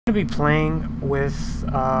I'm going to be playing with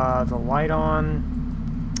the light on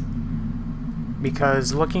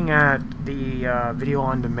because looking at the video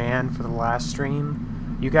on demand for the last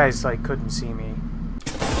stream, you guys like couldn't see me.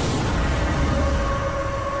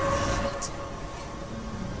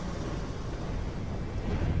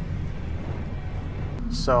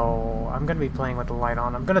 So I'm going to be playing with the light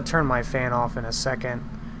on. I'm going to turn my fan off in a second.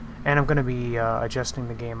 And I'm going to be adjusting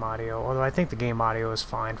the game audio, although I think the game audio is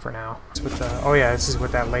fine for now. It's with the, oh yeah, this is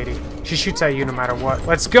with that lady. She shoots at you no matter what.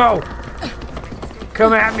 Let's go!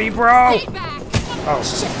 Come at me, bro! Oh,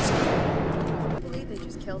 shit. I believe they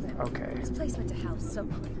just killed him. Okay. This place went to hell so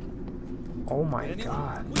quick. Oh my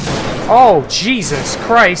god. Oh, Jesus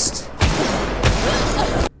Christ!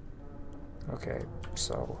 Okay,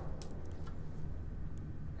 so...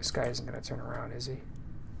 This guy isn't going to turn around, is he?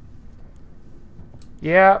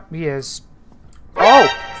 Yeah, he is. Oh!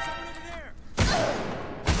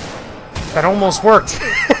 That almost worked.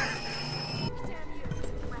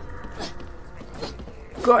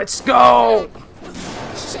 Let's go!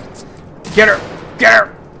 Get her! Get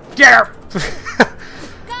her! Get her!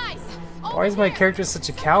 Why is my character such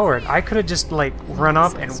a coward? I could have just, like, run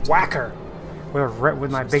up and whack her with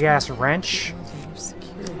my big-ass wrench.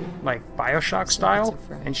 Like, Bioshock style,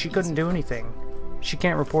 and she couldn't do anything. She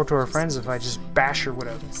can't report to her friends if I just bash her with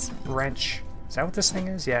a wrench. Is that what this thing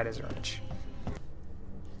is? Yeah, it is a wrench.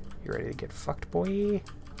 You ready to get fucked, boy?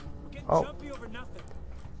 Oh.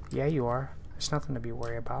 Yeah, you are. There's nothing to be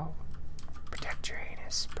worried about. Protect your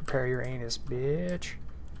anus. Prepare your anus, bitch.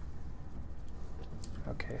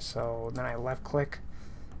 Okay, so then I left click.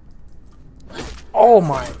 Oh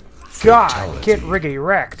my god! Get riggedy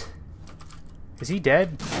wrecked. Is he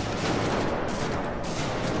dead?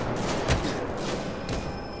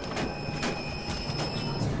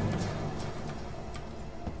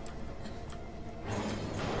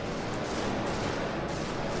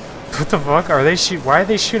 What the fuck? Are they shoot? Why are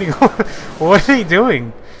they shooting? What are they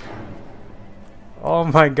doing? Oh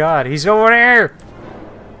my god, he's over there!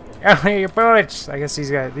 Oh, your bullets! I guess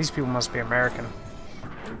these people must be American.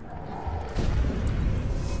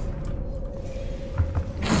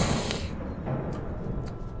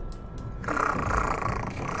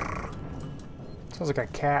 Sounds like a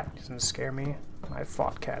cat. He's gonna scare me. I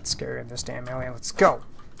fought cats scaring this damn alien. Let's go!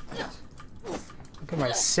 Look at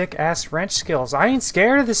my sick-ass wrench skills. I ain't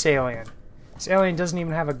scared of this alien. This alien doesn't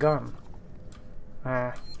even have a gun.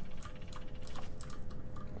 Why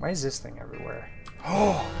is this thing everywhere?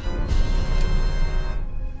 Oh!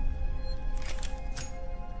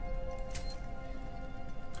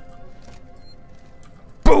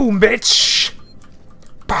 Boom, bitch!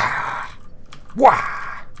 Bah!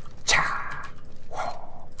 Wah! Cha!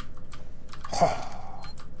 Whoa!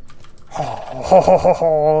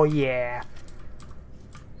 Oh, yeah!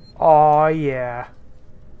 Oh yeah.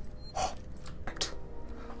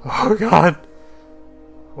 Oh god.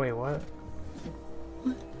 Wait, what?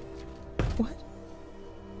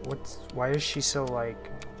 What's why is she so like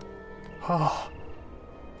oh.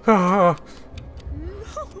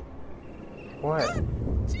 What?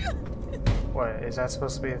 What, is that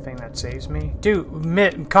supposed to be the thing that saves me?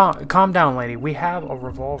 Dude, calm down, lady. We have a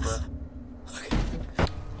revolver.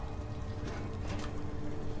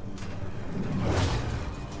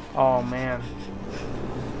 Oh man.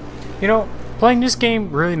 You know, playing this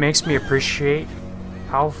game really makes me appreciate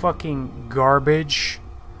how fucking garbage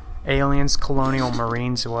Aliens Colonial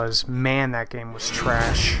Marines was. Man, that game was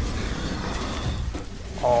trash.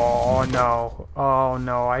 Oh no. Oh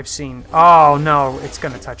no, I've seen... Oh no, it's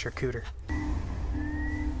gonna touch your cooter.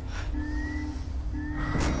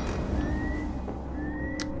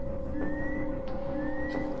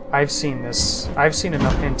 I've seen this. I've seen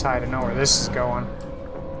enough hentai to know where this is going.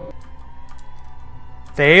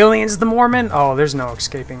 The alien's the Mormon? Oh, there's no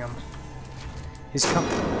escaping him. He's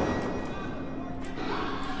coming.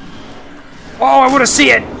 Oh, I want to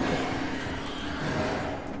see it!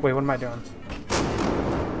 Wait, what am I doing?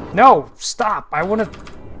 No! Stop! I want to...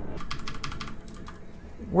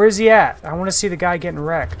 Where's he at? I want to see the guy getting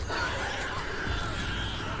wrecked.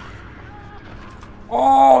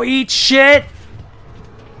 Oh, eat shit!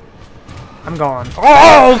 I'm gone.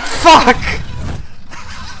 Oh, fuck!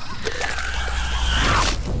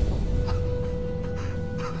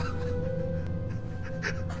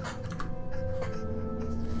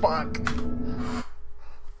 Fuck.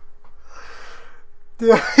 Dude,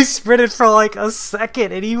 I sprinted for like a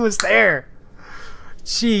second and he was there.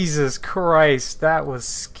 Jesus Christ, that was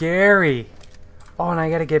scary. Oh, and I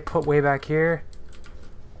gotta get put way back here.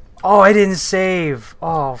 Oh, I didn't save.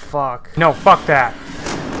 Oh, fuck. No, fuck that.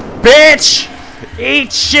 Bitch!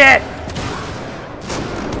 Eat shit!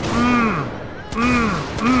 Mmm. Mmm.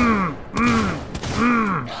 Mmm.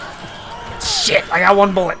 shit! I got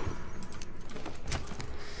one bullet.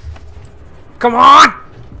 Come on!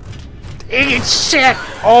 Dang it, shit!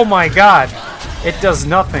 Oh my god. It does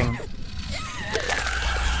nothing.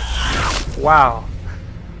 Wow.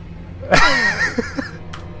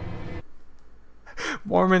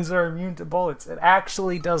 Mormons are immune to bullets. It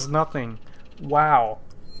actually does nothing. Wow.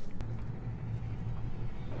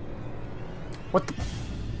 What the...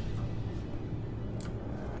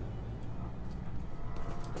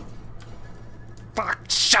 Fuck,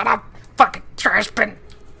 shut up! Fucking trash bin!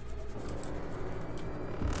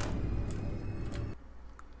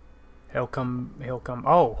 He'll come,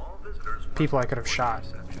 oh! People I could have shot.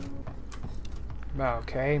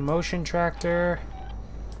 Okay, motion tractor.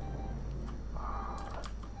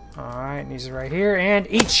 Alright, these are right here, and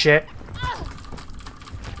eat shit!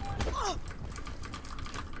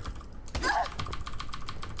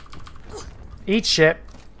 Eat shit!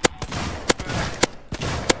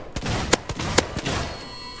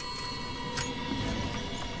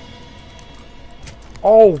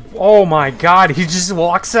 Oh my god, he just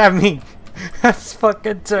walks at me! That's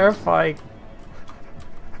fucking terrifying.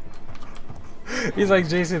 He's like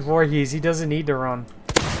Jason Voorhees, he doesn't need to run.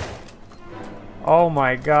 Oh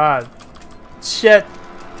my god. Shit!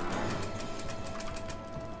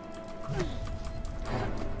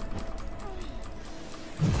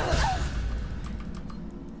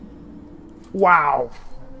 Wow!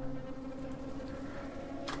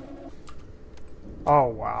 Oh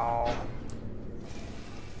wow.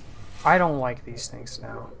 I don't like these things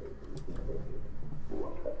now.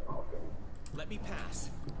 Let me pass.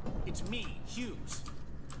 It's me, Hughes.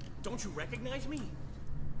 Don't you recognize me?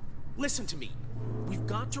 Listen to me. We've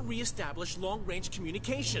got to re-establish long-range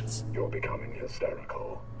communications. You're becoming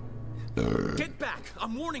hysterical. Get back!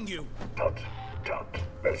 I'm warning you! Tut, tut.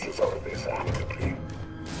 Let's resolve this amicably.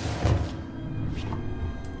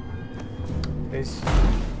 This.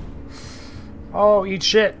 Oh, eat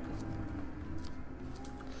shit!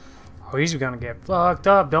 Oh, he's gonna get fucked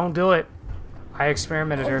up. Don't do it. I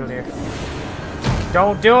experimented earlier.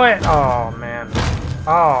 Don't do it! Oh, man.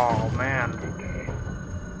 Oh, man.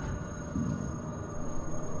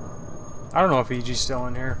 I don't know if EG's still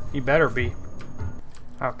in here. He better be.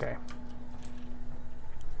 Okay.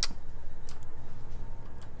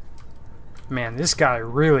 Man, this guy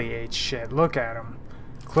really ate shit. Look at him.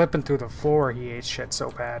 Clipping through the floor, he ate shit so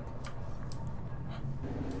bad.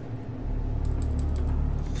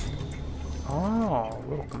 Oh,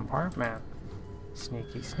 little compartment.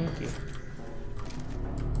 Sneaky, sneaky.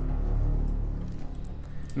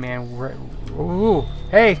 Man, ooh,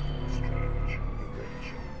 hey!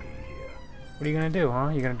 What are you gonna do, huh?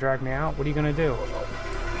 You gonna drag me out? What are you gonna do?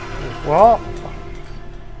 Well,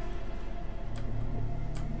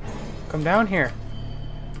 come down here.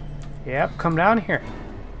 Yep, come down here.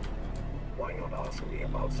 Why not ask me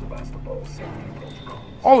about Sevastopol's safety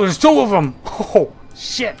protocols? Oh, there's two of them! Oh,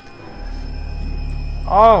 shit!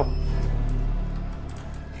 Oh!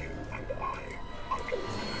 You and I are going to have a talk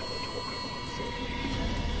about safety.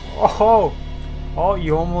 Oh! Oh,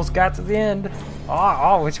 you almost got to the end.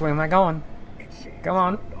 Oh, which way am I going? Come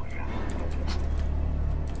on.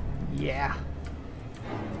 Yeah.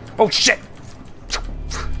 Oh, shit!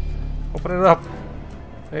 Open it up.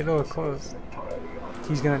 They know it's closed.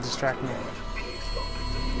 He's gonna distract me.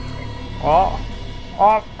 Oh!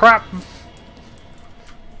 Oh, crap!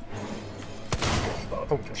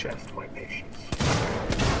 Oh, shit.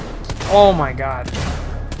 Oh my god.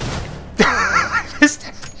 I missed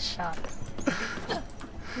every shot.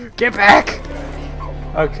 Get back!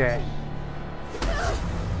 Okay.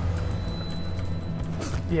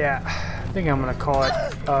 Yeah, I think I'm gonna call it,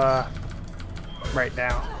 right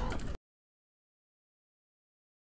now.